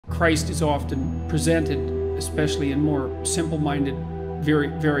Christ is often presented, especially in more simple-minded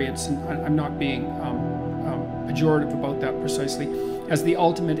variants, and I'm not being pejorative about that precisely, as the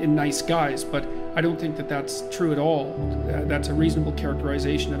ultimate in nice guys, but I don't think that that's true at all. That's a reasonable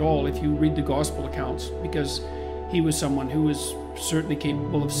characterization at all if you read the gospel accounts, because he was someone who was certainly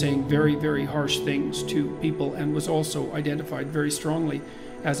capable of saying very, very harsh things to people, and was also identified very strongly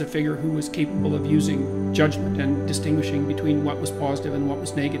as a figure who was capable of using judgment and distinguishing between what was positive and what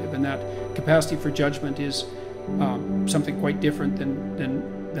was negative. And that capacity for judgment is something quite different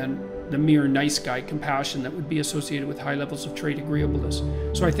than the mere nice guy compassion that would be associated with high levels of trait agreeableness.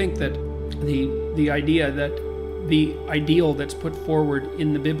 So I think that the idea that the ideal that's put forward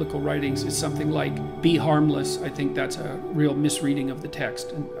in the biblical writings is something like be harmless, I think that's a real misreading of the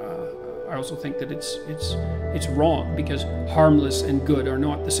text. And I also think that it's wrong, because harmless and good are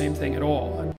not the same thing at all.